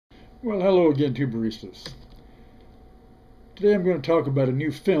Well, hello again, two baristas. Today I'm going to talk about a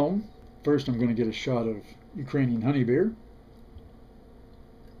new film. First, I'm going to get a shot of Ukrainian honey beer.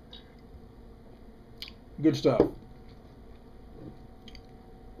 Good stuff.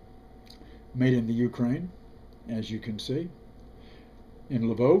 Made in the Ukraine, as you can see, in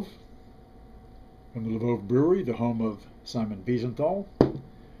Lvov, from the Lvov Brewery, the home of Simon Wiesenthal.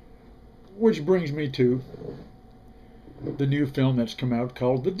 Which brings me to the new film that's come out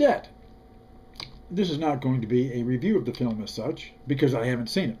called The Debt. This is not going to be a review of the film as such, because I haven't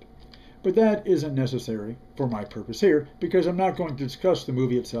seen it. But that isn't necessary for my purpose here, because I'm not going to discuss the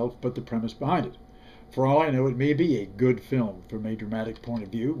movie itself, but the premise behind it. For all I know, it may be a good film from a dramatic point of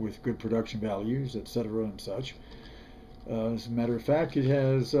view, with good production values, etc. and such. As a matter of fact, it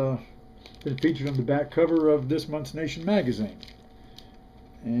has been featured on the back cover of this month's Nation magazine,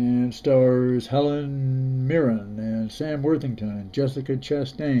 and stars Helen Mirren and Sam Worthington and Jessica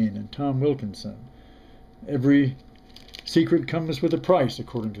Chastain and Tom Wilkinson. Every secret comes with a price,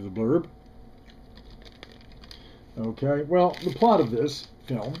 according to the blurb. Okay, well, the plot of this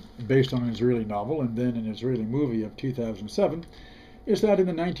film, based on an Israeli novel and then an Israeli movie of 2007, is that in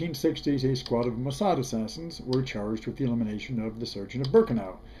the 1960s a squad of Mossad assassins were charged with the elimination of the surgeon of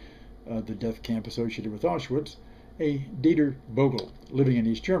Birkenau, the death camp associated with Auschwitz, a Dieter Vogel living in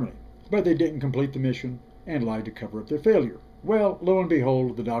East Germany. But they didn't complete the mission and lied to cover up their failure. Well, lo and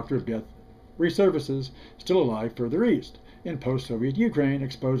behold, the doctor of death resurfaces, still alive further east, in post-Soviet Ukraine,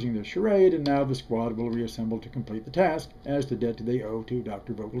 exposing the charade, and now the squad will reassemble to complete the task as the debt they owe to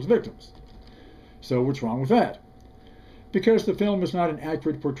Dr. Vogel's victims. So what's wrong with that? Because the film is not an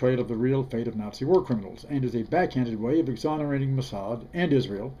accurate portrayal of the real fate of Nazi war criminals, and is a backhanded way of exonerating Mossad and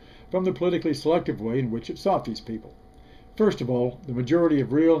Israel from the politically selective way in which it sought these people. First of all, the majority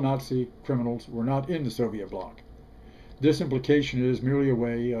of real Nazi criminals were not in the Soviet Bloc. This implication is merely a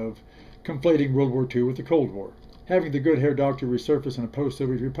way of conflating World War II with the Cold War. Having the good-haired doctor resurface in a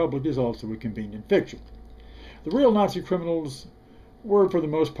post-Soviet republic is also a convenient fiction. The real Nazi criminals were, for the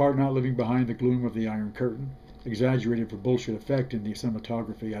most part, not living behind the gloom of the Iron Curtain, exaggerated for bullshit effect in the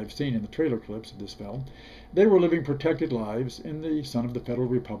cinematography I've seen in the trailer clips of this film. They were living protected lives in the Son of the Federal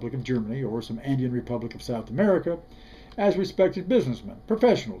Republic of Germany or some Andean Republic of South America as respected businessmen,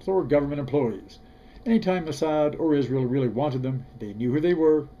 professionals, or government employees. Anytime Mossad or Israel really wanted them, they knew who they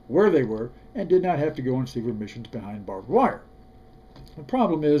were, where they were, and did not have to go on secret missions behind barbed wire. The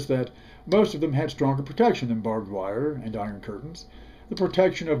problem is that most of them had stronger protection than barbed wire and iron curtains. The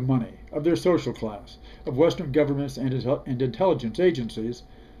protection of money, of their social class, of Western governments and intelligence agencies,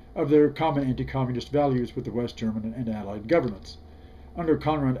 of their common anti-communist values with the West German and Allied governments. Under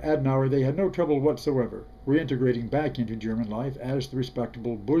Konrad Adenauer, they had no trouble whatsoever reintegrating back into German life as the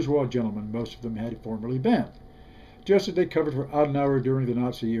respectable bourgeois gentlemen most of them had formerly been. Just as they covered for Adenauer during the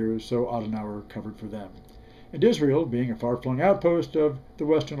Nazi years, so Adenauer covered for them. And Israel, being a far-flung outpost of the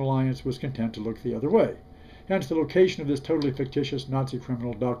Western Alliance, was content to look the other way. Hence the location of this totally fictitious Nazi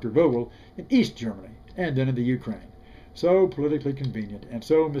criminal Dr. Vogel in East Germany, and then in the Ukraine. So politically convenient, and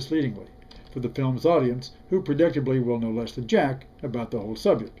so misleadingly, for the film's audience, who predictably will know less than Jack about the whole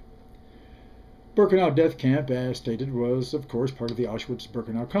subject. Birkenau death camp, as stated, was, of course, part of the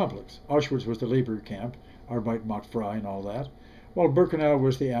Auschwitz-Birkenau complex. Auschwitz was the labor camp, Arbeit macht frei and all that, while Birkenau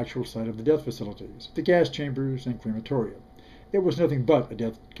was the actual site of the death facilities, the gas chambers and crematoria. It was nothing but a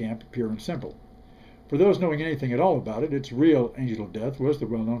death camp, pure and simple. For those knowing anything at all about it, its real angel of death was the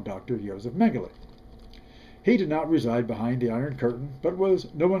well-known Dr. Josef Mengele. He did not reside behind the Iron Curtain, but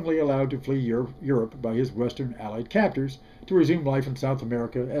was knowingly allowed to flee Europe by his Western Allied captors to resume life in South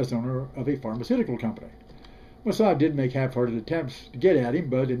America as owner of a pharmaceutical company. Mossad did make half-hearted attempts to get at him,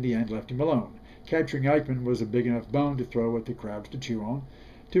 but in the end left him alone. Capturing Eichmann was a big enough bone to throw at the crowds to chew on.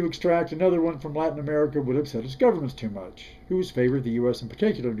 To extract another one from Latin America would upset its governments too much, whose favor the U.S. in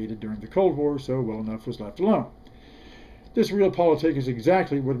particular needed during the Cold War, so well enough was left alone. This realpolitik is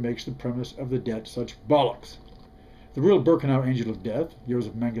exactly what makes the premise of the debt such bollocks. The real Birkenau angel of death,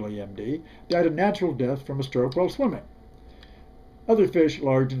 Josef Mengele, M.D., died a natural death from a stroke while swimming. Other fish,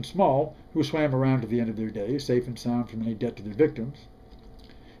 large and small, who swam around to the end of their days, safe and sound from any debt to their victims,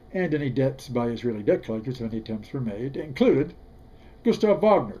 and any debts by Israeli debt collectors if any attempts were made, included Gustav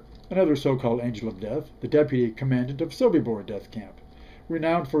Wagner, another so-called angel of death, the deputy commandant of Sobibor death camp,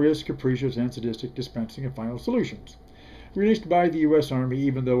 renowned for his capricious and sadistic dispensing of final solutions. Released by the U.S. Army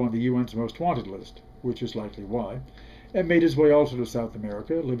even though on the UN's most wanted list, which is likely why, and made his way also to South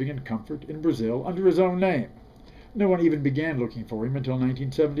America, living in comfort in Brazil under his own name. No one even began looking for him until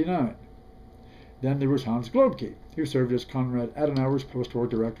 1979. Then there was Hans Globke, who served as Konrad Adenauer's post-war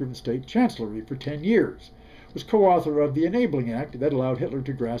director of the State Chancellery for 10 years, was co-author of the Enabling Act that allowed Hitler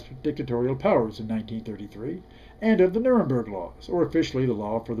to grasp dictatorial powers in 1933, and of the Nuremberg Laws, or officially the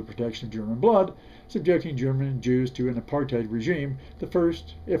law for the protection of German blood, subjecting German Jews to an apartheid regime, the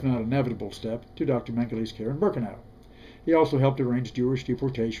first, if not inevitable, step to Dr. Mengele's care in Birkenau. He also helped arrange Jewish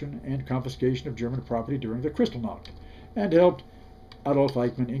deportation and confiscation of German property during the Kristallnacht, and helped Adolf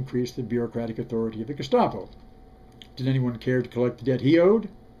Eichmann increased the bureaucratic authority of the Gestapo. Did anyone care to collect the debt he owed?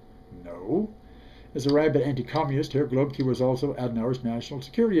 No. As a rabid anti-communist, Herr Globke was also Adenauer's national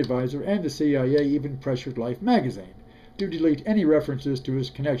security advisor, and the CIA even pressured Life magazine to delete any references to his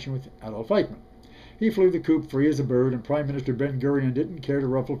connection with Adolf Eichmann. He flew the coop free as a bird, and Prime Minister Ben-Gurion didn't care to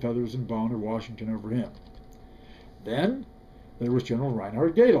ruffle feathers in Bonn or Washington over him. Then there was General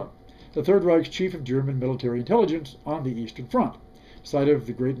Reinhard Gehlen, the Third Reich's chief of German military intelligence on the Eastern Front, site of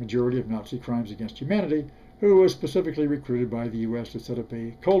the great majority of Nazi crimes against humanity, who was specifically recruited by the U.S. to set up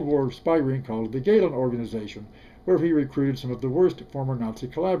a Cold War spy ring called the Gehlen Organization, where he recruited some of the worst former Nazi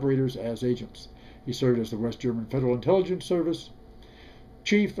collaborators as agents. He served as the West German Federal Intelligence Service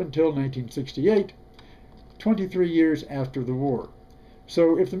chief until 1968, 23 years after the war.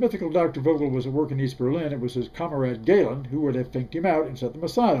 So if the mythical Dr. Vogel was at work in East Berlin, it was his comrade Gehlen who would have finked him out and set the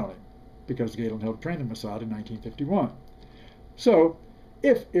Mossad on him, because Gehlen helped train the Mossad in 1951. So,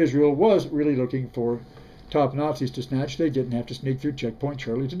 if Israel was really looking for top Nazis to snatch, they didn't have to sneak through Checkpoint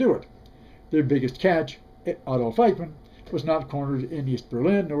Charlie to do it. Their biggest catch, Adolf Eichmann, was not cornered in East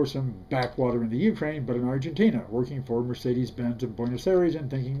Berlin nor some backwater in the Ukraine, but in Argentina, working for Mercedes-Benz in Buenos Aires and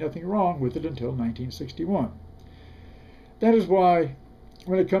thinking nothing wrong with it until 1961. That is why,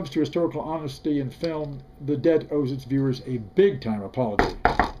 when it comes to historical honesty in film, The Debt owes its viewers a big-time apology.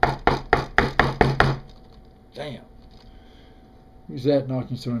 Damn. Who's that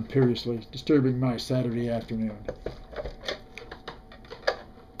knocking so imperiously, disturbing my Saturday afternoon?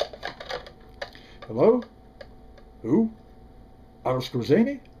 Hello? Who? Otto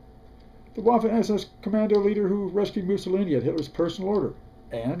Skorzeny? The Waffen-SS commando leader who rescued Mussolini at Hitler's personal order,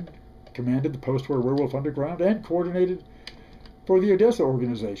 and commanded the post-war werewolf underground, and coordinated for the Odessa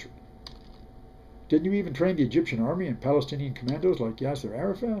organization. Didn't you even train the Egyptian army and Palestinian commandos like Yasser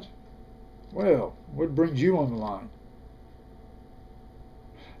Arafat? Well, what brings you on the line?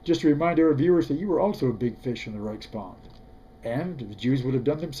 Just to remind our viewers that you were also a big fish in the Reichspond, and the Jews would have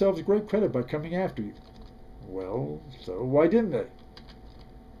done themselves great credit by coming after you. Well, so why didn't they?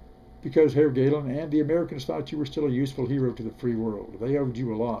 Because Herr Gehlen and the Americans thought you were still a useful hero to the free world. They owed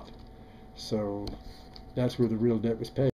you a lot. So that's where the real debt was paid.